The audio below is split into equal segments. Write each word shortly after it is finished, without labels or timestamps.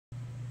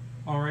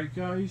Alright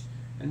guys,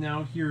 and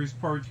now here is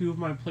part 2 of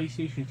my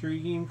PlayStation 3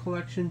 game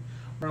collection.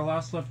 Where I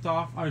last left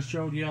off, I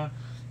showed you The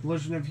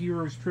Legend of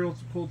Heroes Trails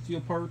to Cold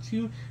Steel Part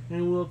 2,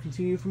 and we'll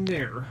continue from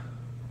there.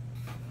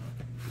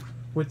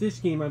 With this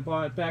game, I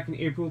bought it back in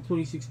April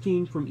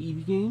 2016 from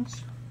EB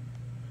Games.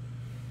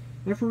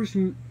 My first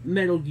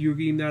Metal Gear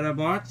game that I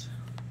bought.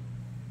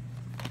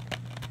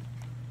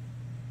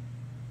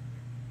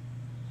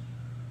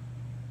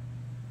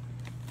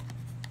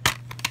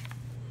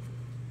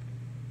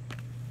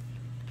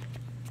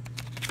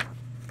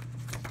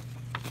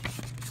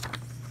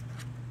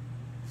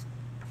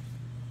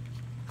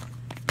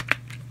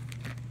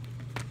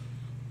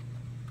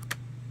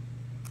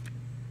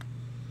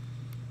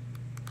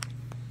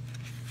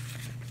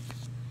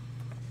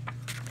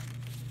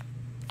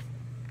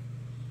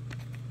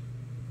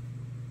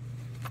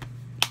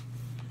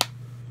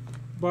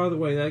 By the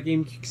way, that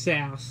game kicks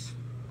ass.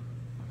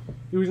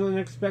 It was an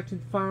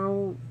unexpected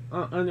find,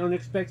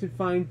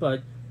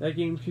 but that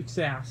game kicks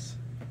ass.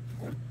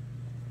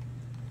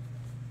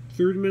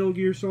 Third Metal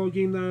Gear Solid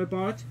game that I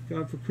bought,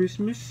 got for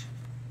Christmas,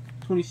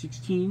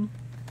 2016.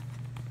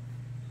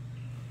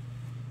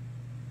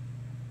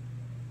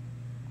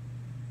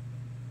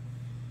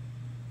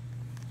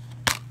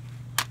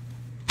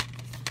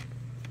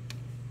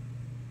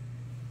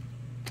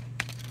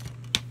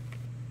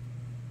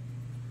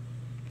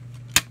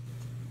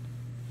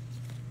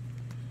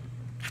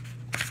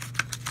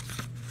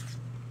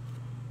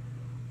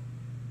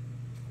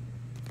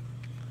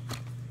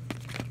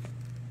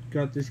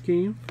 Got this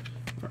game.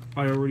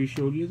 I already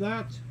showed you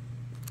that.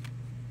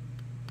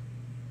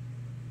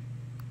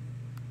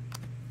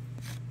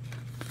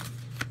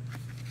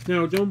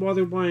 Now, don't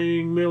bother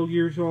buying Metal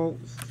Gear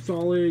Solid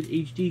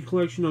HD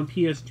Collection on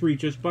PS3.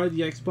 Just buy the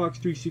Xbox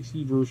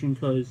 360 version,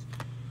 because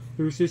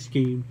there's this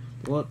game,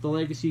 the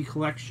Legacy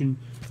Collection,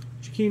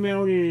 which came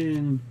out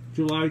in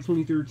July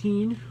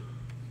 2013.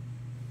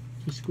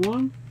 Disc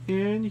 1,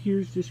 and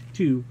here's Disc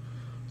 2.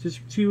 Disc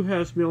 2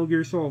 has Metal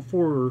Gear Solid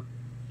 4,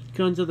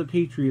 Guns of the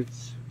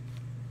Patriots.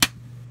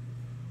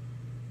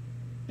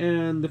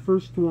 And the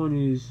first one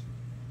is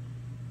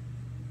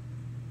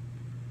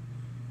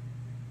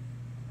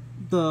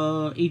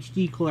the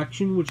HD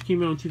Collection, which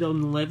came out in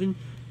 2011.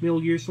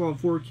 Metal Gear Solid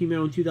 4 came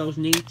out in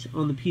 2008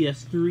 on the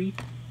PS3,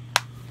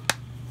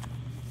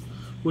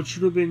 which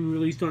should have been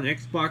released on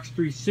Xbox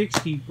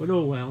 360, but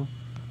oh well.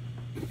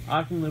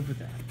 I can live with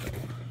that.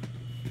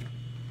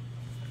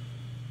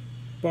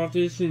 Bought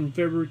this in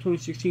February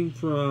 2016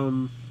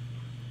 from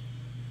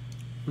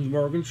the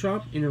bargain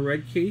shop in a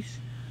red case.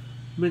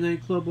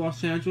 Midnight Club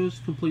Los Angeles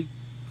complete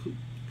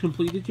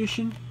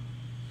edition.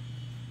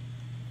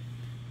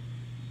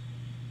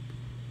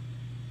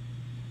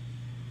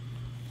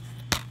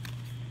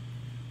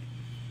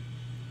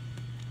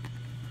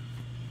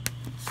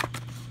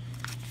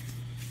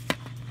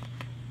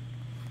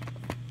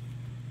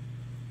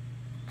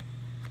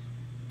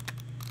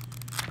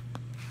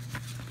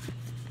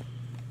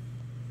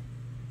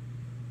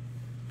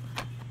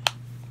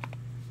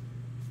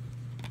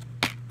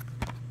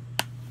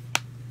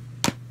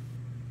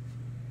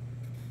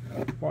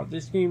 Bought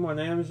this game on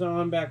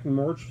Amazon back in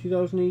March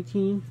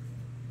 2018.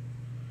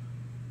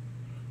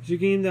 It's a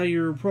game that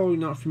you're probably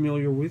not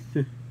familiar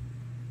with.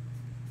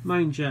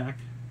 Mind Jack.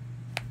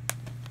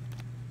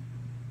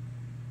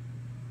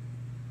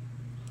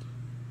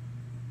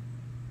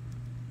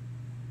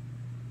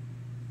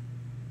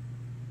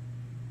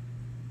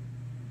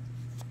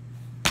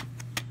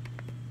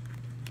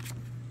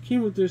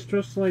 Came with this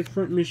just like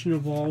Front Mission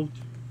Evolved.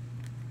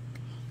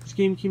 This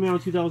game came out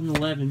in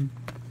 2011.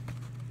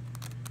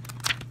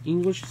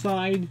 English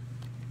side,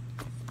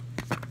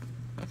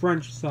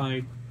 French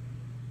side.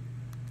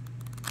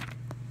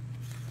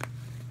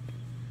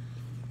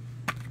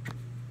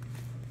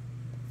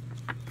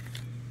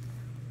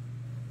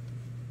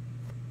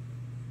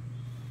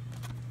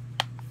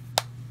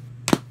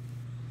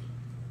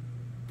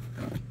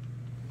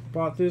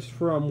 Bought this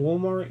from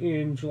Walmart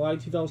in July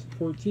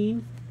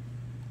 2014.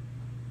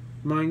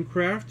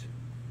 Minecraft.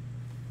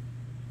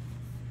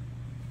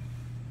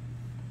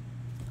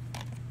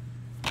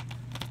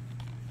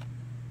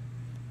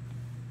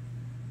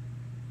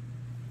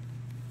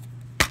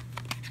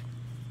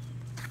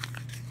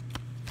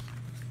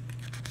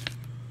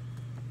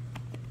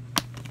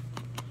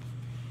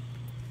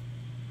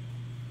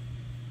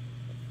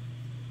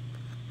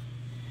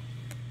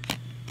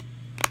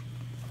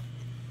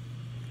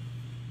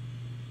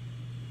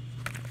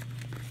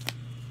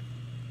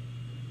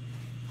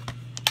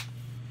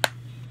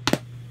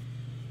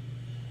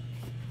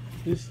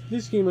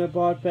 This game I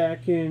bought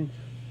back in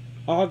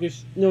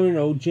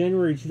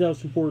January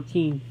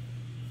 2014.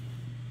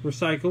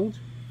 Recycled.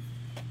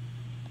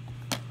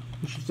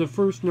 Which is the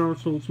first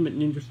Naruto Ultimate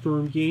Ninja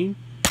Storm game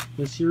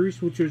in the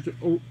series, which was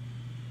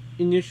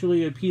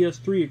initially a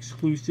PS3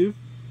 exclusive.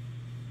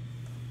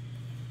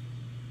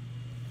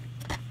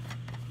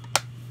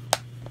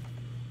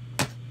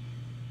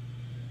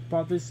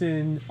 Bought this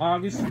in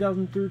August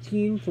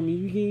 2013 from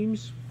EB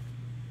Games.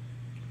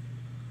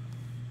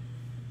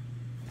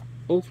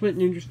 Ultimate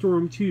Ninja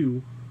Storm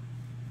 2.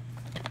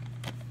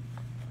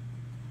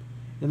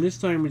 and this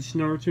time it's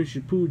Naruto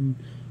Shippuden.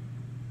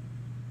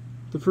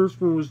 The first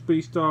one was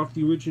based off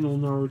the original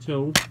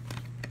Naruto.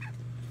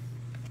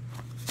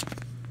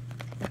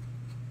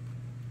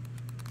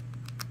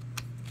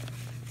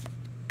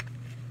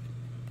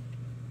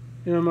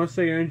 And I must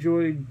say I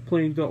enjoyed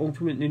playing the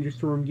Ultimate Ninja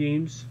Storm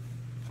games.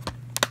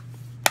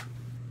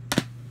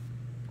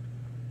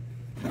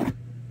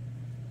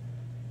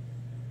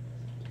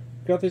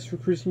 Got this for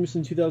Christmas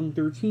in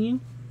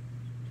 2013,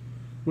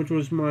 which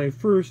was my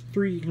first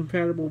 3D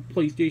compatible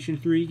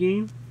PlayStation 3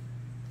 game,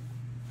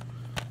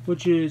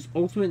 which is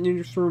Ultimate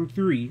Ninja Storm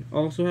 3. I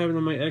also have it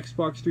on my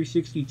Xbox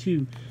 360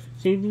 too.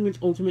 Same thing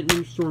with Ultimate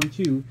Ninja Storm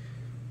 2,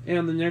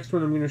 and the next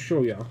one I'm going to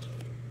show y'all.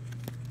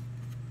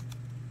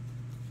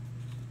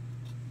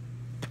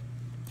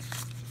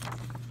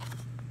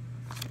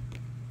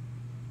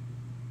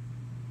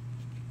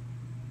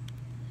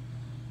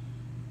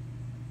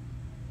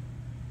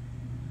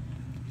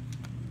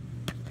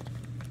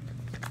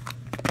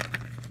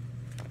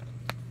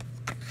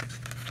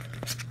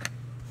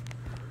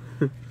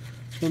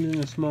 Comes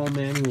in a small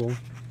manual.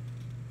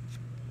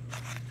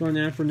 Got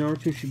that for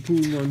Naruto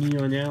Shippuden on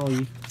Neon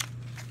Alley.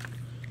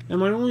 And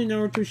my only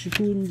Naruto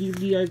Shippuden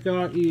DVD I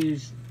got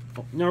is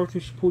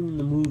Naruto Shippuden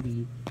the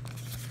movie.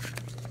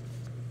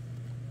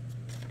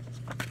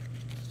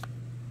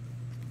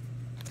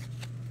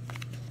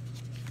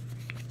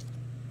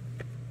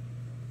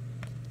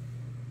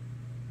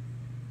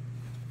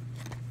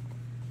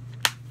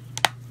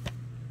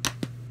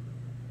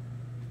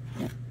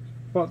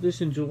 Bought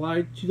this in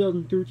July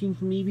 2013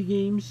 from EB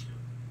Games.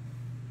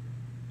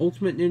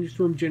 Ultimate Ninja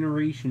Storm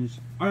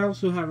Generations. I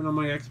also have it on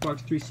my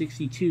Xbox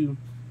 360 too.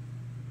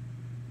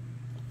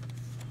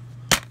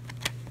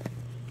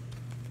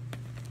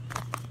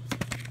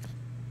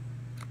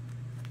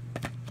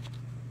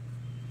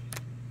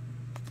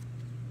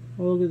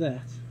 Oh, look at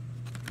that.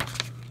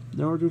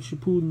 Naruto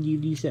Shippuden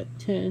DVD set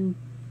 10.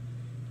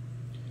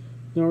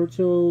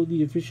 Naruto,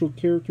 the official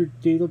character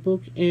data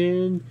book,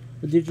 and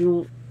a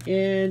digital,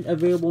 and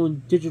available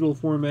in digital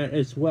format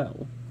as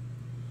well.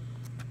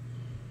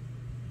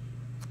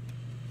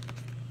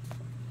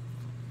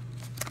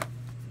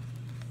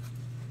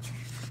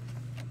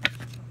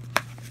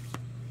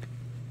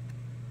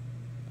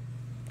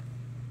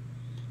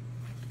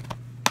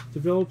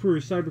 Developer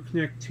is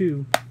CyberConnect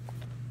 2.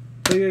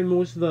 They did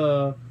most of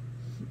the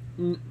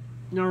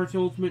Naruto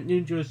Ultimate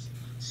Ninja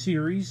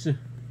series,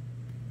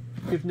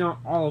 if not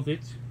all of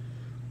it.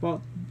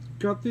 But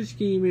got this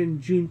game in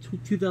June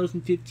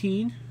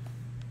 2015.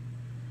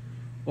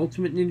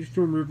 Ultimate Ninja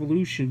Storm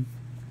Revolution.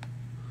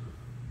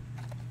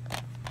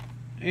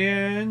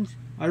 And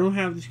I don't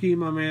have this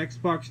game on my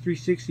Xbox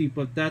 360,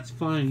 but that's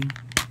fine.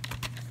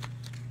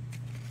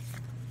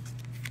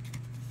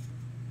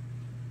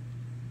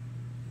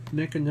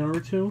 Mecha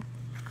Naruto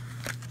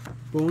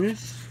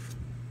bonus.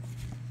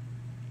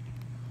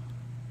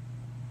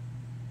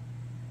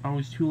 I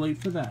was too late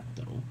for that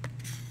though.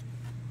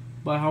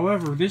 But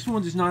however, this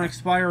one does not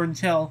expire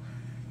until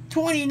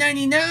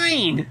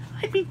 2099.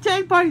 I'd be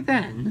dead by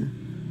then.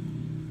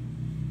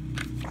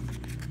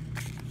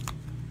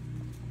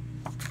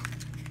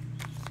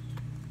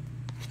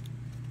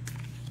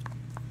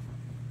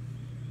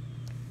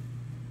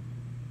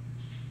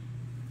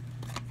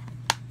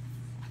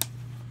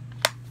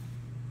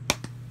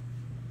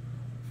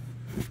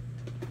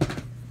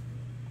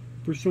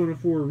 Persona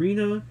 4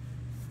 Arena.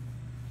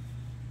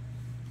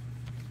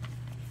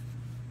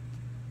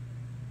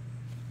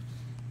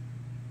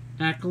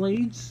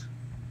 Accolades.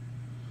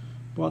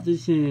 Bought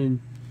this in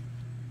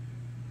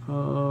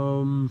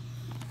when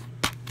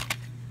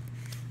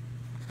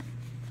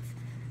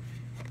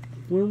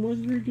was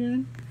it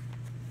again?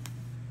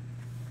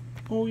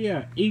 Oh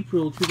yeah,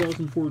 April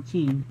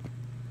 2014.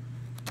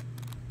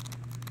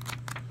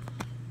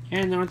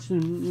 And not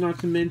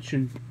to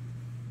mention,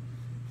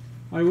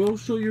 I will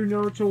show you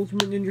Naruto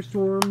Ultimate Ninja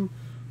Storm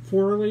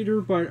 4 later,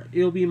 but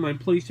it'll be in my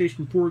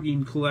PlayStation 4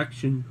 game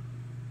collection.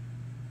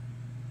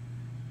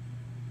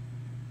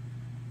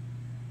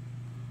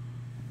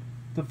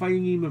 The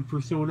fighting game of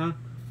Persona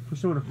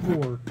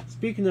 4.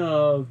 Speaking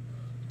of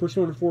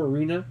Persona 4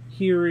 Arena,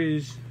 here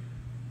is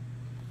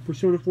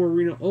Persona 4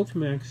 Arena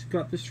Ultimax.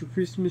 Got this for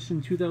Christmas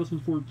in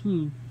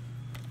 2014.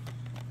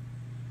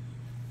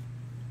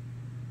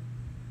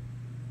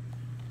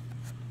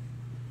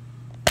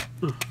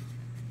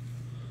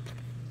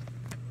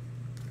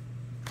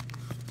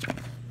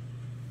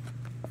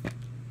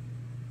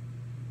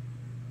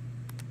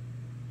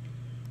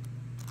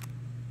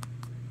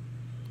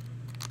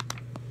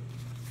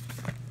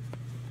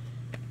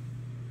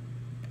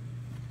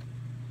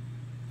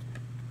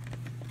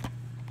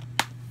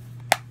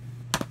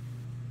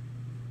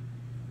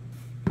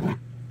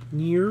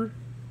 Nier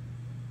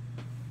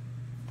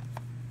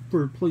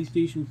for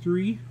PlayStation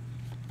 3,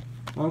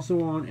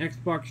 also on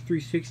Xbox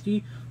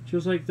 360,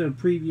 just like the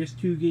previous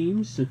two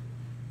games.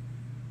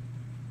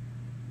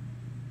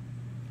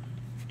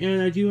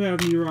 And I do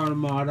have Nier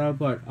Automata,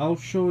 but I'll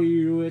show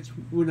you it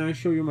when I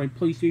show you my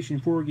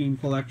PlayStation 4 game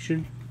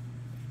collection.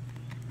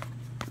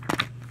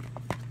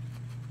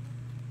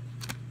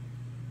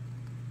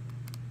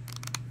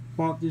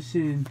 Bought this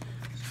in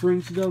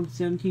spring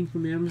 2017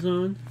 from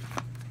Amazon.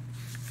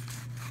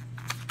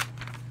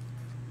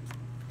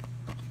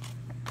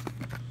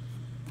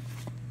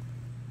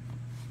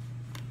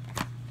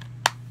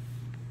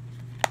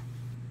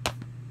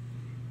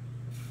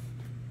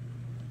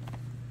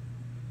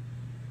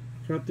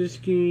 Got this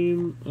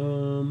game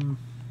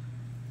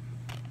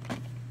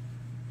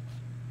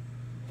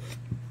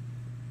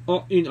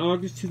in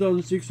August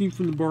 2016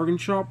 from the Bargain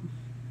Shop.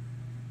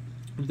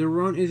 The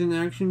Run is an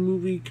action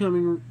movie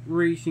coming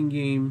racing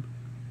game.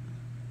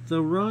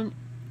 The Run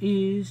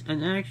is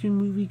an action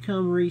movie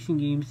come racing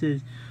game,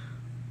 says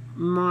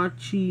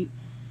Machinima,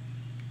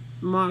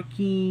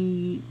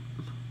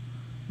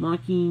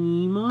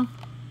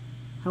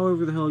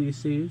 however the hell you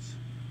say it.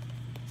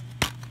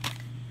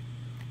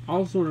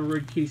 Also in a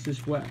red case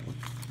as well.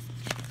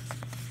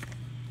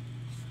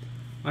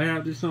 I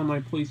have this on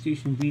my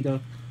PlayStation Vita.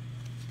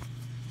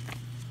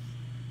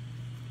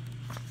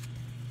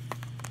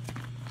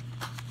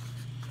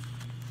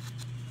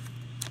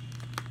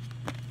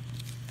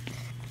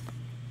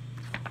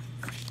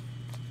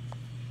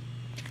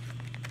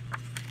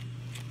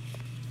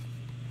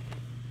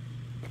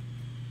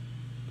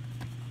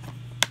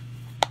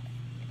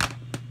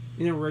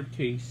 In a red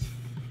case.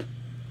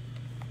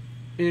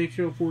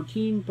 NHL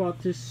 14, bought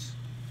this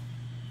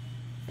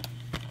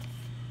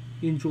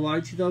in July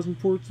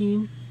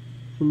 2014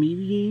 from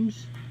EV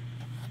Games.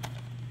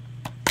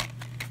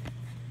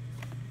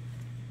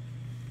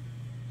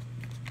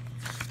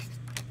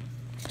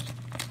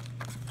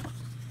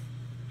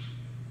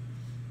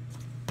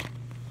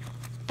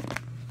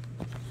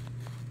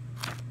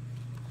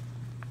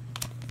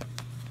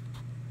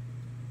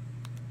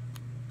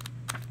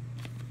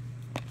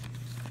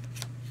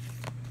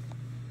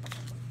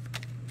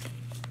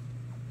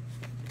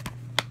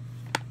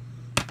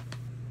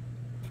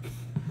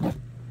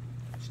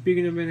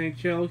 Speaking of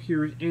NHL,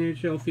 here's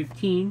NHL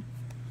 15.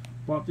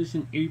 Bought this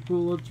in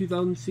April of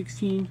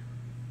 2016.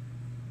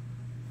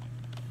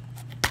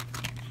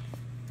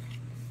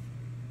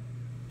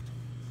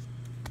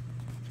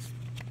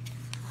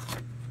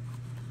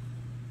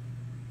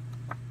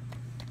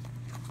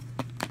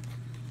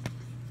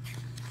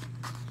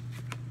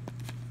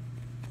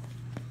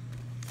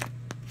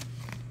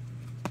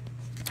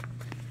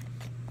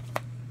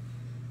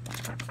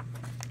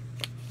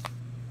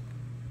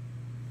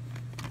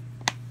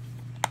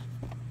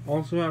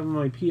 Also have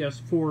my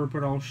PS4,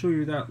 but I'll show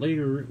you that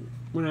later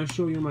when I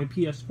show you my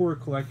PS4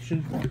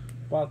 collection.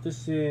 Bought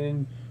this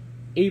in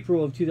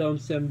April of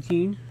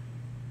 2017.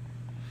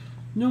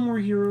 No More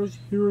Heroes,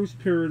 Heroes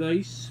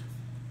Paradise,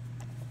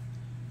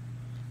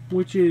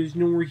 which is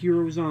No More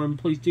Heroes on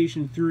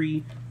PlayStation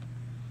 3.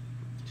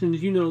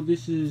 Since you know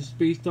this is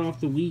based off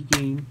the Wii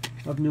game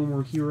of No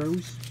More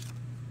Heroes.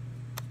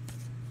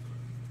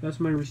 That's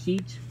my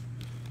receipt.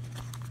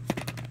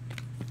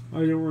 I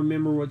don't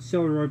remember what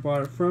seller I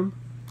bought it from.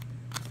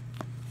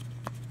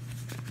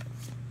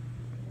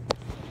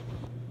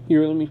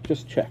 Here, let me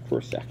just check for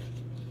a sec.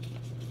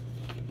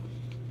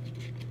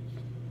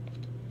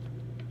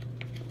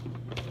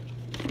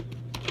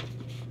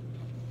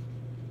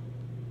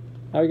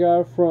 I got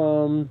it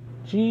from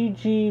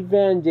Gigi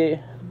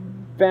Vandelay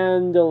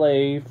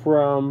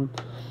from,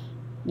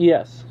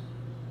 yes,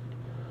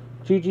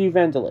 Gigi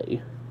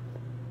Vandelay.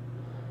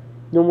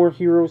 No More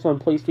Heroes on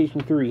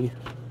PlayStation 3.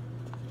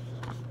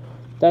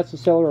 That's the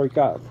seller I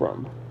got it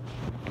from.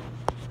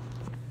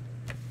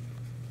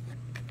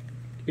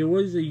 It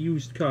was a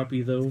used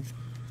copy though,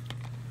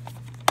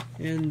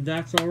 and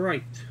that's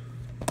alright.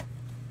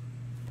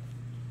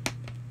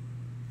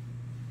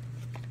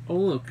 Oh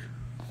look,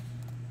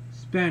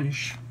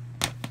 Spanish.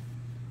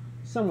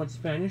 Somewhat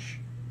Spanish.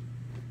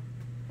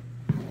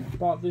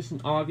 Bought this in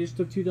August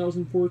of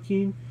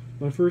 2014.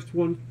 My first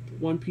One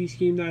Piece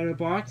game that I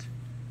bought.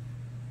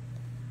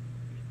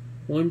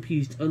 One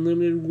Piece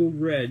Unlimited World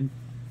Red.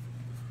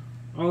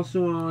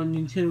 Also on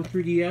Nintendo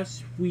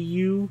 3DS, Wii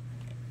U,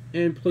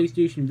 and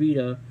PlayStation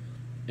Vita.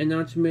 And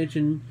not to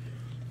mention,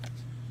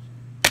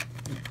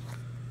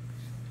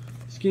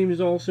 this game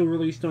is also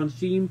released on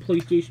Steam,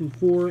 PlayStation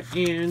 4,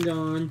 and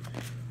on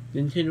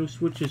Nintendo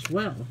Switch as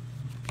well.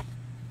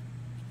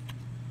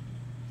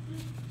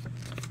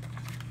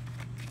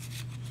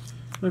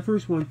 My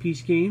first One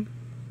Piece game,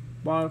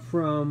 bought it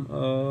from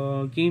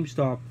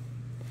GameStop.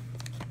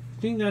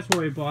 I think that's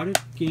where I bought it,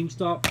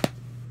 GameStop.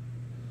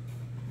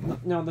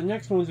 Now the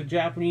next one is a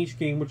Japanese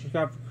game which I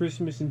got for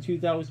Christmas in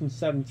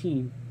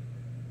 2017.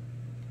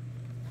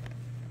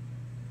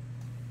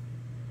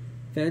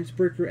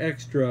 Fancebreaker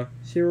Extra,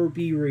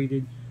 0B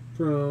rated,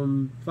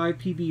 from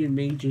 5PB and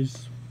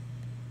Mages.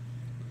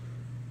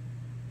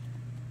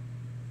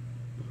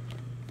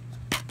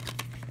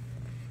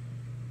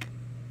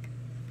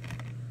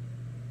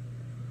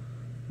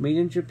 Made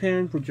in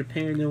Japan for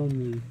Japan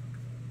only.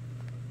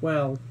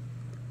 Well,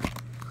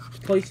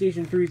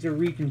 PlayStation 3 is a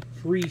region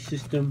free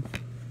system.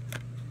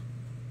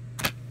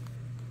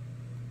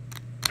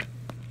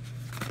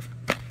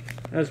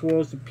 As well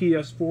as the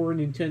PS4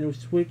 and Nintendo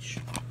Switch.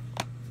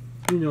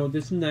 You know,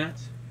 this and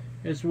that.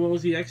 As well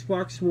as the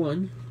Xbox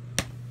One.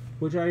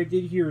 which I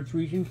did hear it's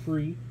region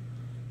free.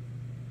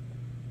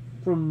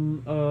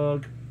 From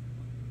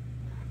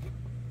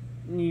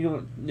you know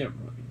what? Never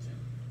mind.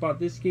 Bought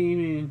this game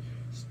in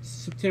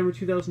September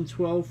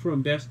 2012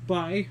 from Best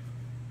Buy.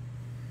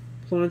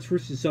 Plants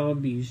vs.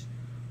 Zombies,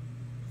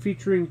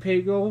 featuring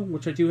Pago,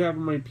 which I do have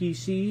on my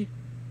PC,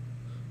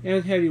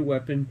 and Heavy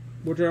Weapon,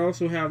 which I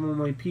also have on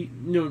my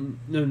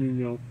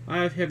No. I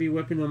have Heavy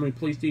Weapon on my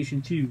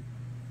PlayStation 2.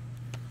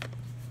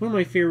 One of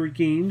my favorite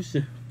games,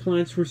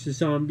 Plants vs.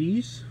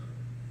 Zombies.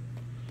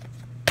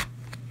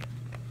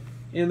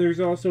 And there's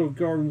also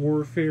Garden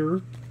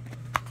Warfare,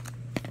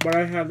 but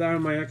I have that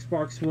on my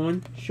Xbox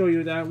One. Show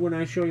you that when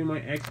I show you my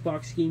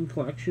Xbox game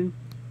collection.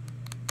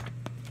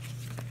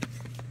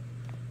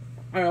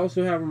 I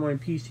also have on my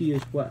PC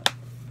as well,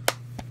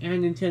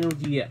 and Nintendo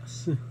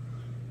DS.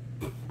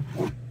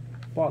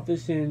 Bought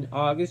this in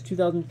August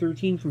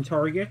 2013 from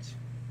Target.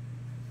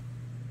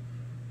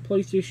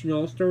 PlayStation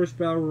All-Stars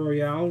Battle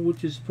Royale,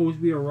 which is supposed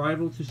to be a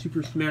rival to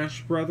Super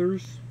Smash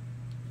Brothers.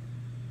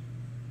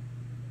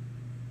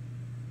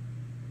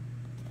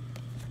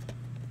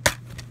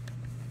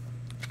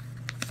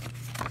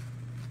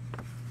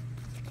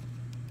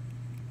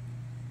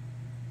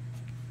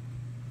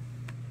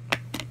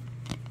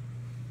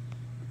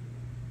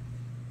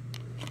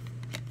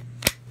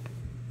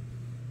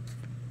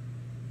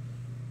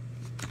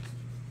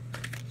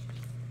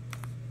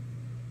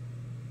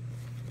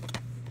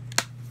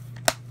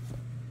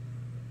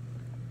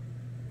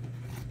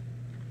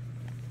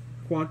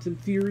 Quantum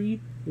Theory,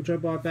 which I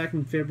bought back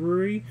in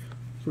February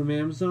from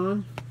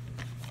Amazon.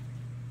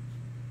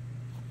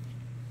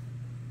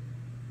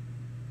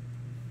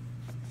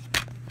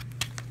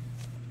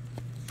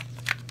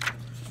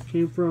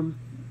 Came from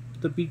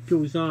The Beat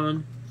Goes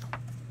On.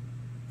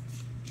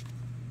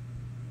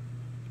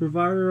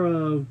 Provider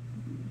of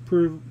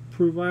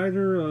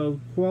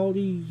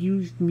quality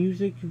used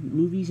music,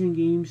 movies, and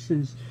games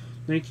since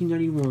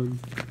 1991.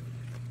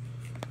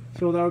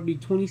 So that would be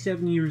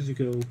 27 years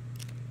ago.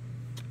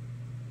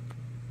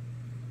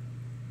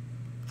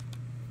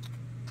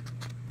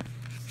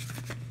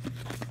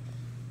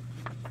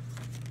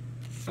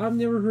 I've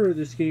never heard of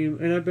this game,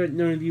 and I bet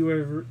none of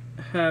you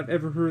have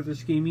ever heard of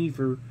this game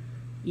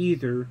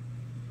either.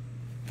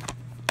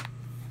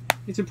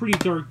 It's a pretty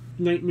dark,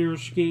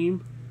 nightmarish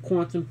game,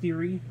 Quantum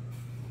Theory.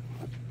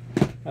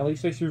 At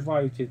least I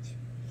survived it.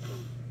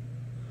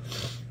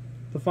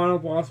 The final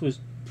boss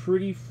was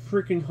pretty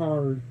freaking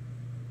hard.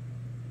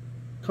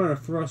 Kind of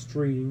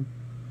frustrating.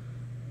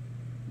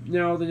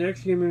 Now, the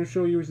next game I'm going to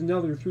show you is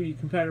another 3D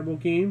compatible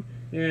game,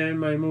 and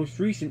my most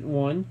recent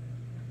one.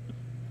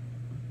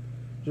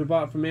 I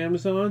bought from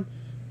Amazon,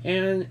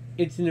 and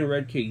it's in a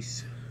red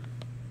case.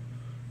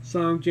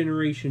 Sonic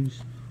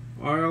Generations.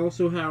 I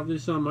also have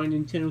this on my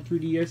Nintendo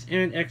 3DS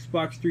and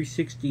Xbox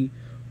 360.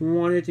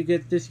 Wanted to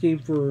get this game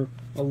for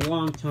a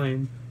long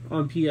time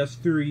on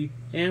PS3,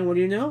 and what do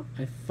you know?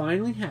 I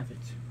finally have it.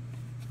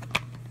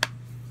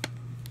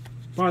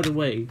 By the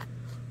way,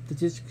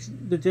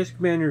 the disc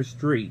banner is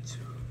straight,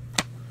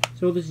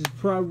 so this is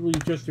probably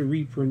just a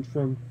reprint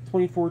from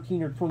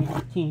 2014 or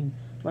 2015.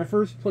 My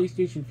first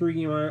PlayStation 3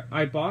 game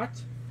I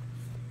bought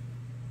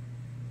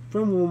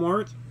from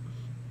Walmart,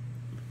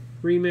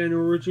 Rayman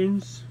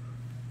Origins.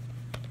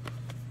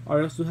 I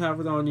also have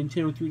it on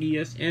Nintendo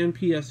 3DS and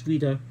PS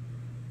Vita.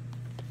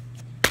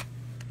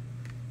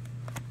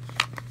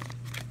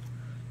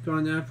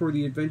 Got that for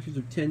The Adventures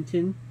of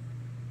Tintin,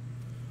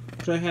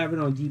 which I have it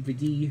on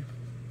DVD.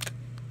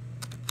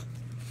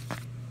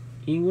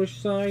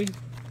 English side,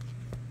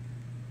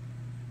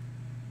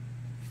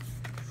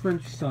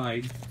 French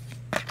side.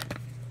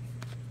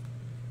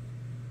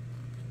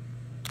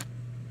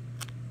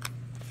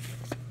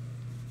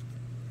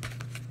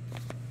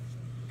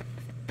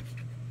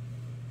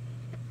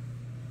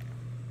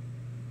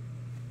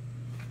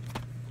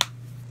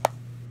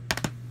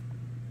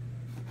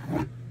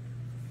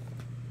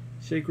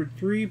 Sacred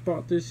 3,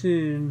 bought this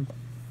in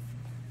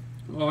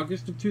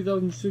August of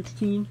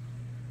 2016.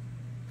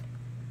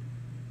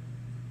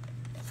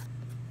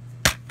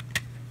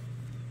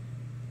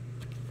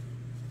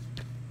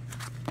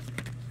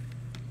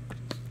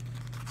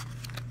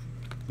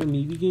 The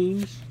Amiibo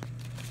games.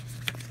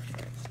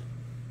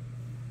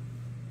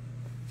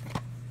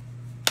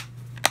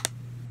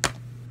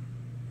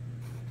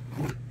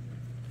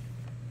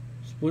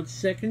 Split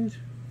Second,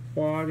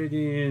 bought it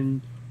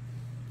in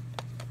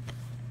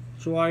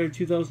July of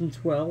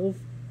 2012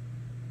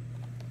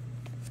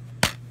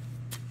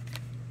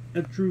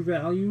 at True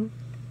Value,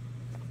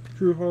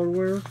 True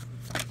Hardware.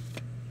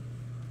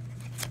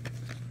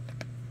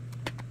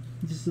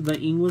 This is the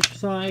English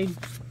side,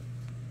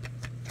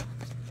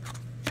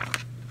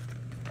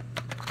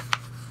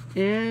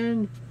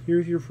 and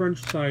here's your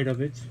French side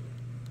of it.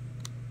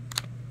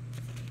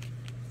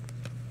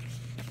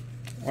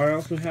 I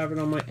also have it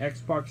on my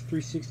Xbox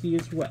 360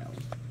 as well.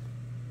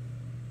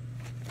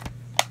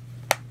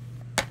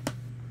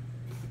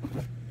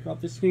 Got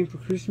this game for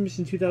Christmas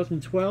in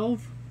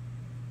 2012.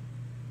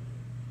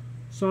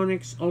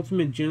 Sonic's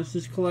Ultimate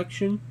Genesis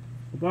Collection.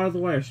 By the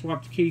way, I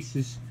swapped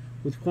cases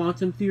with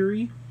Quantum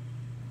Theory.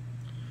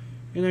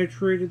 And I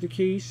traded the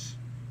case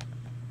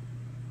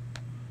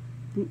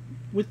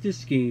with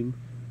this game.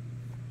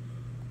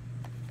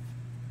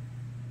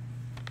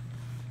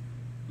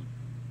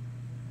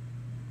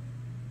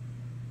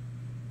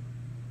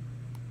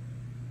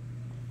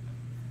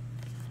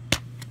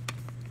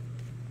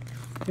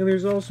 And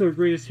there's also a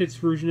greatest hits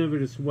version of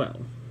it as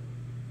well.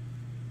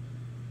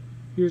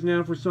 Here's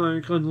now for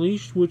Sonic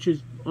Unleashed, which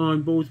is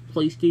on both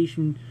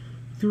PlayStation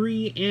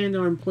 3 and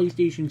on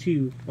PlayStation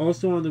 2.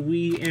 Also on the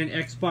Wii and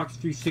Xbox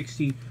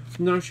 360.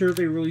 I'm not sure if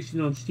they released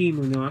it on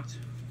Steam or not.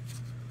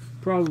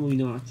 Probably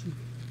not.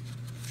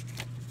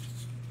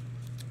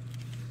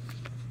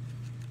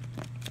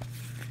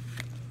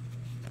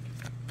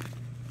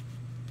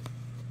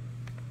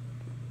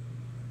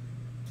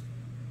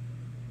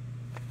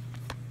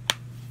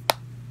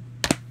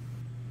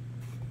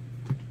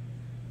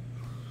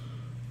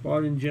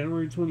 Bought in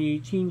January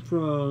 2018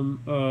 from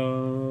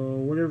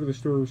whatever the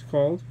store was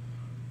called.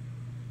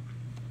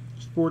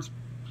 Sports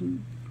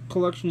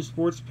Collection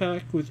Sports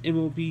Pack with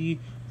MLB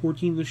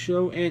 14 The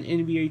Show and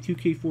NBA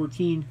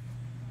 2K14.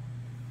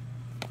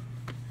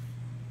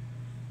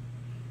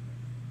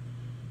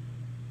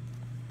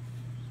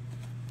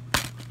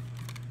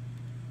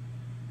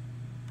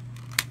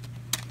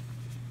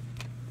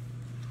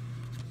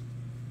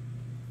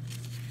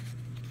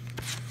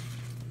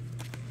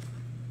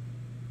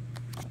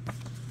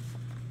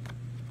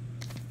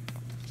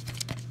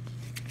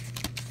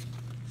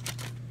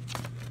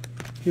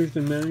 Here's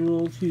the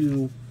manual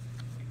to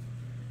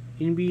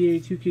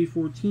NBA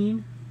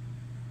 2K14,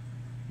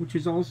 which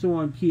is also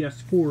on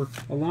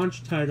PS4, a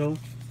launch title.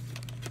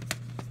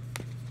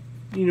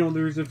 You know,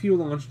 there's a few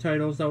launch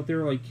titles out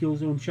there like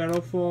Killzone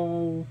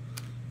Shadowfall,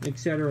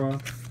 etc.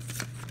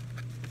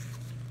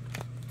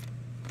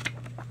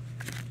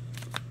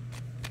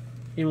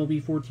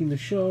 MLB 14 The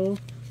Show,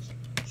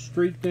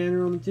 straight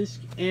banner on the disc,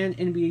 and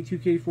NBA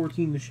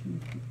 2K14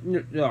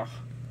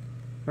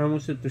 I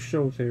almost said The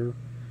Show there.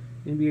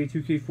 NBA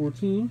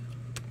 2K14,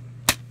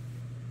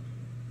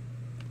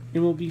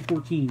 MLB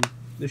 14,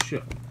 The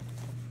Show.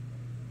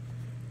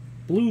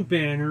 Blue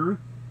banner,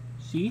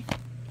 see?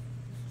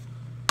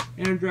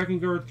 And Dragon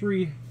Guard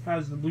 3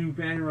 has the blue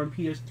banner on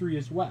PS3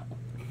 as well.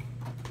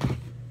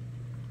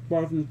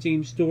 Bought from the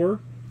same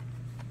store.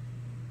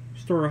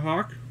 Store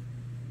Hawk.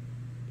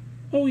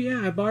 Oh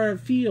yeah, I bought it at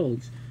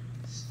Fields.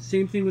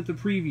 Same thing with the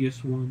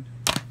previous one.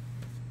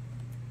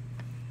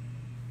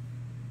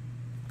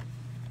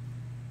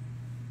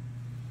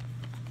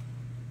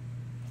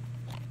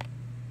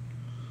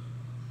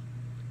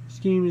 This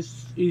game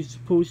is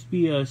supposed to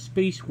be a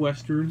space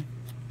western.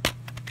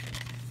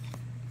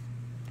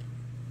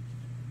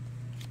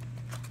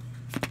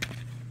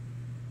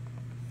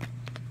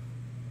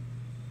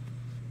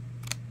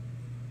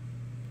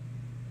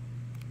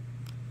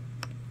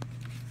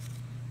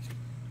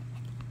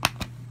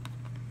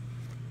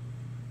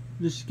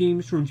 This game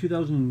is from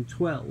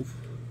 2012.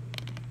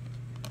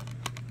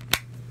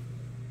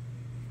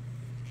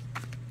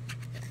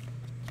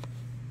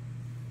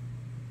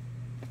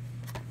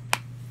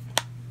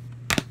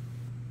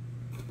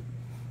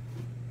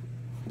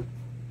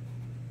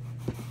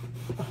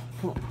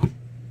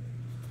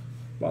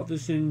 Bought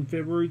this in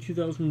February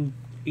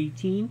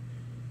 2018.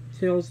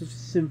 Tales of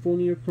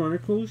Symphonia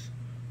Chronicles,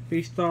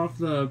 based off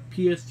the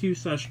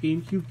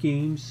PS2/GameCube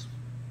games.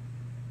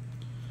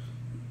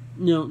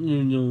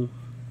 No.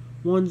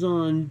 One's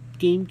on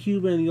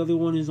GameCube and the other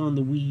one is on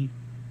the Wii.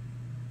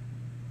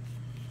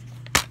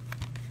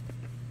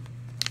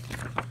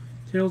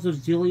 Tales of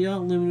Xillia,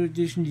 limited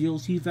edition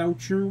DLC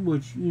voucher,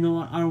 which, you know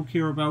what, I don't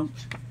care about.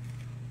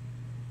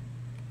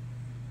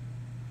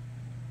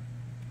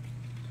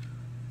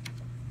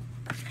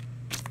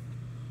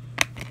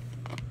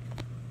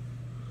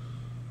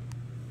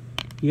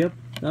 Yep,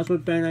 that's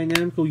what Bandai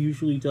Namco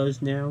usually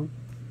does now.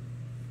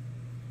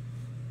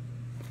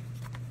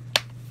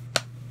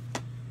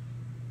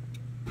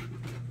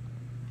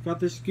 Got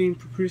this game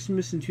for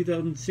Christmas in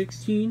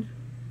 2016.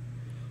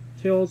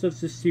 Tales of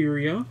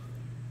Systeria.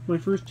 My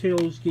first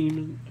Tales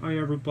game I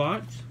ever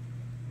bought.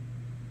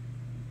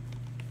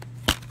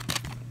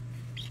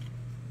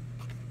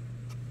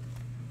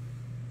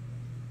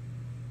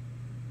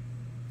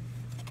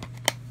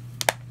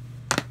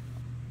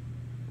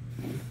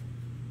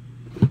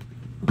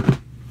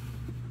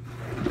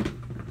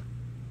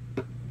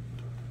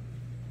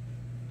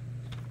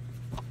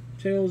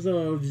 Tales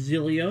of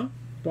Xillia.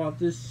 Bought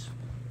this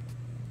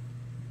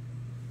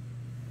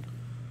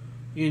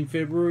in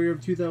February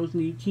of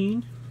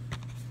 2018.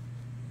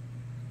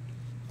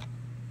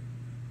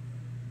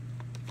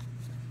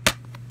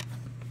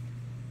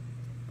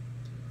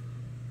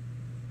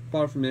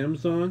 Bought from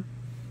Amazon.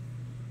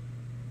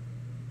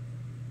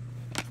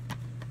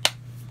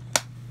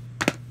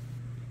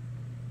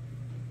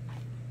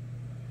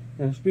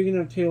 And speaking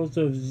of Tales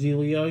of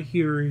Xillia,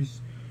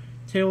 here's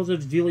Tales of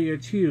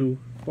Xillia 2.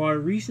 Bought it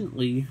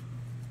recently.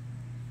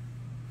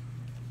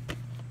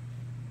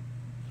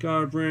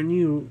 Got a brand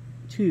new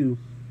 2.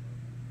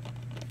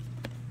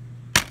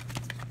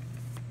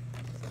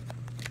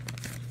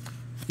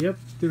 Yep,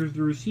 there's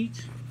the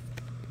receipt.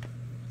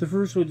 The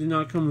first one did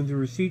not come with a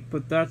receipt,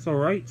 but that's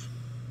alright.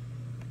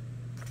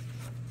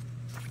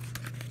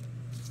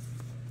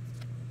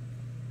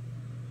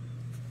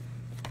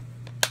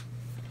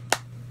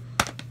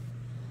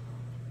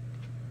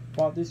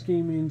 Bought this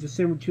game in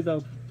December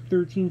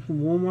 2013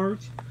 from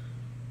Walmart.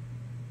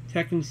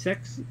 Tekken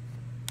 6.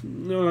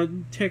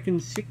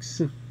 Tekken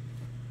 6.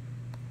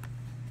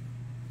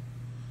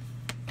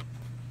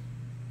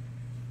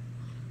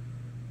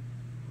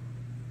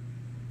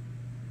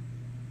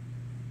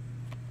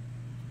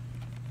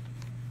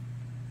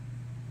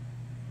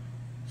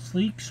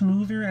 Sleek,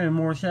 smoother, and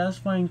more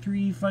satisfying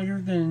 3D fighter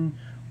than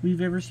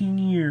we've ever seen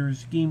in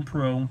years. Game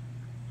Pro.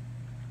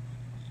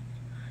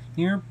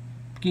 Near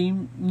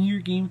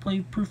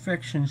gameplay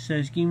perfection,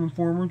 says Game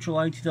Informer,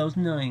 July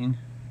 2009.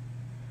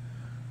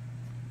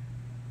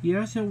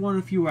 Yes, it won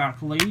a few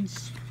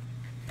accolades.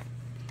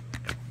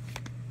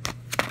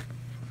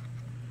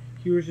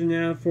 Here's an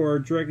ad for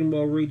Dragon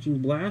Ball Raging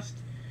Blast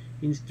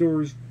in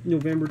stores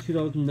November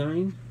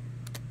 2009.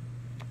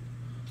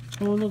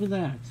 Oh, look at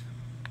that.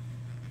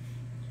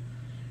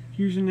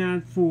 Here's an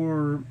ad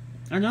for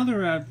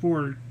another ad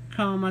for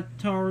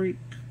Katamari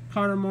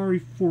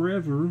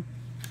Forever.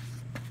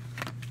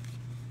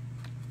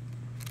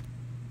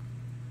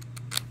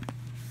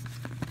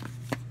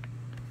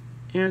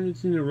 And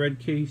it's in a red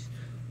case.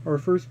 Our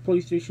first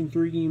PlayStation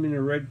 3 game in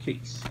a red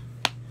case.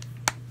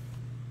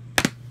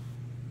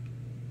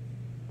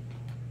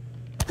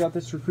 Got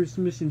this for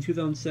Christmas in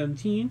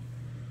 2017.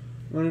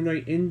 On a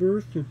Night in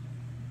Birth.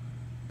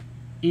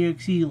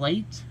 EXE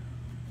Lite.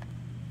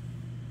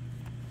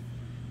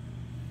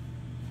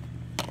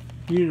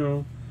 You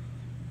know.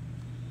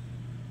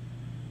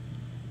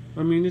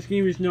 I mean, this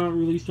game is not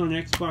released on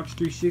Xbox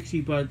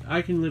 360, but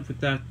I can live with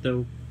that,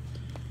 though.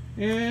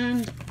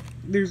 And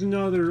there's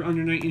another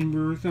Under Night in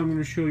Birth I'm going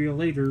to show you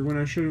later when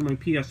I show you my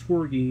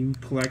PS4 game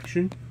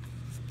collection.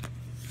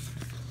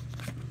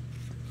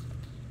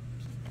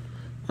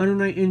 Under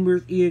Night in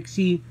Birth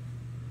EXE.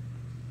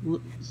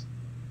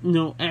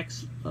 No,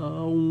 X.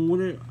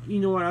 You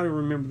know what? I don't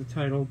remember the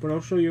title, but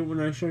I'll show you when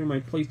I show you my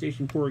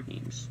PlayStation 4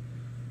 games.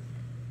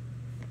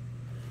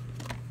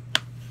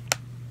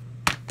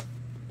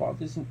 Bought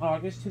this in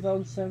August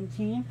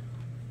 2017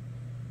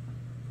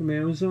 from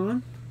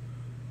Amazon.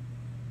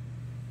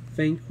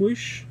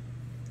 Vanquish.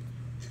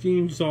 This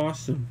game's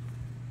awesome.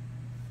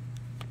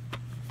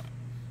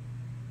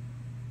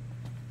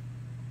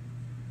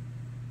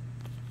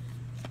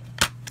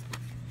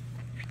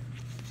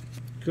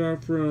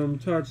 Got from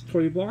Todd's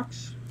Toy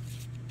Box.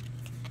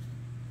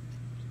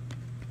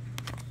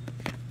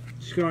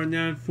 It's got an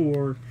ad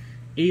for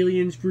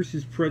Aliens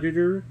vs.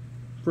 Predator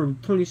from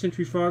 20th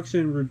Century Fox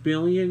and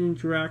Rebellion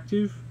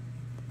Interactive.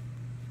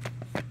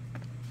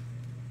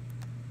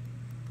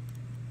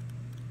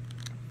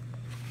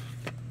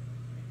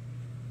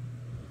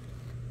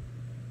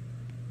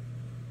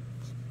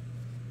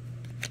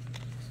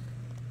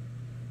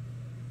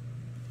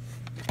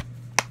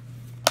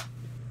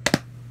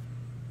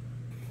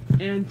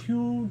 And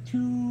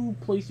two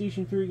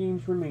PlayStation 3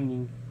 games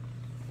remaining.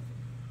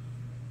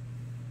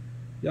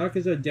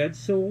 Yakuza Dead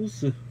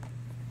Souls.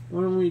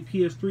 Only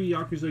PS3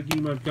 Yakuza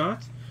game I've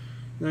got.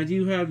 And I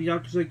do have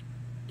Yakuza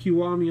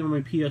Kiwami on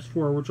my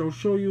PS4, which I'll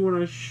show you when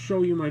I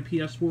show you my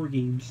PS4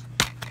 games.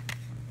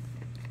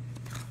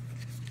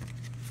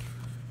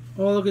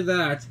 Oh, look at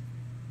that.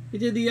 It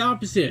did the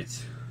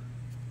opposite.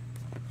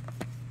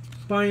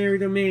 Binary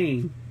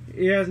Domain.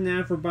 It has an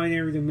ad for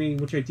Binary Domain,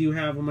 which I do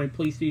have on my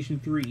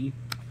PlayStation 3.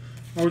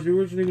 I was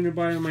originally going to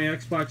buy it on my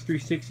Xbox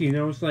 360, and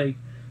I was like,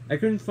 I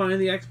couldn't find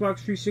the Xbox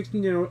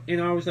 360 now,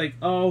 and I was like,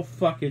 oh,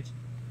 fuck it.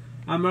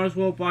 I might as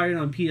well buy it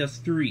on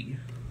PS3.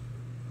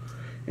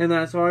 And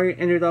that's why I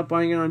ended up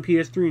buying it on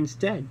PS3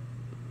 instead.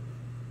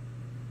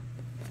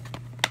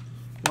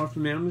 Bought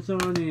from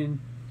Amazon in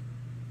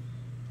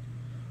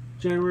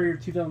January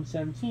of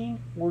 2017.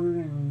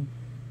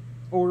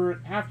 Ordered it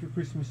after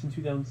Christmas in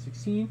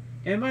 2016.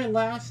 And my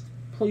last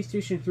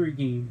PlayStation 3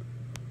 game.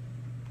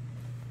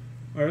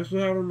 I also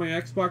have it on my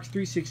Xbox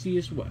 360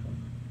 as well.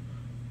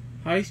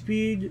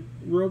 High-speed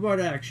robot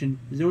action,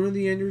 Zone of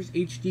the Enders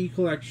HD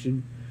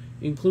collection.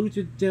 Includes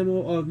a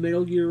demo of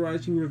Metal Gear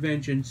Rising: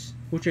 Revengeance,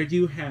 which I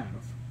do have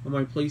on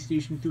my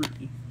PlayStation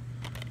 3.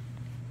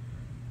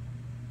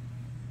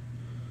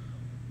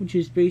 Which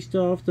is based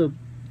off the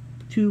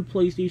two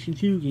PlayStation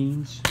 2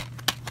 games.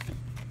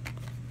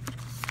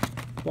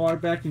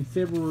 Bought back in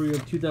February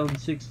of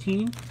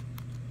 2016.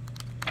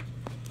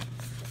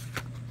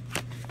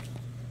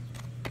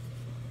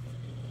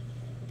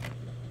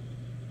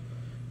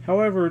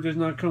 However, it does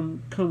not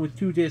come with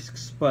 2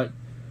 discs, but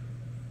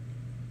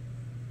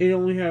it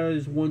only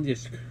has 1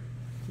 disc,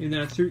 and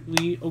that's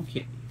certainly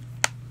okay.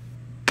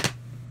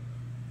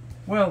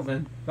 Well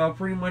then, that'll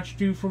pretty much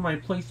do for my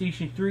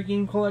PlayStation 3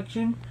 game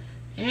collection,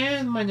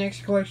 and my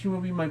next collection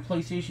will be my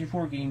PlayStation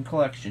 4 game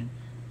collection,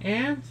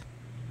 and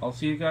I'll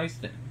see you guys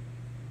then.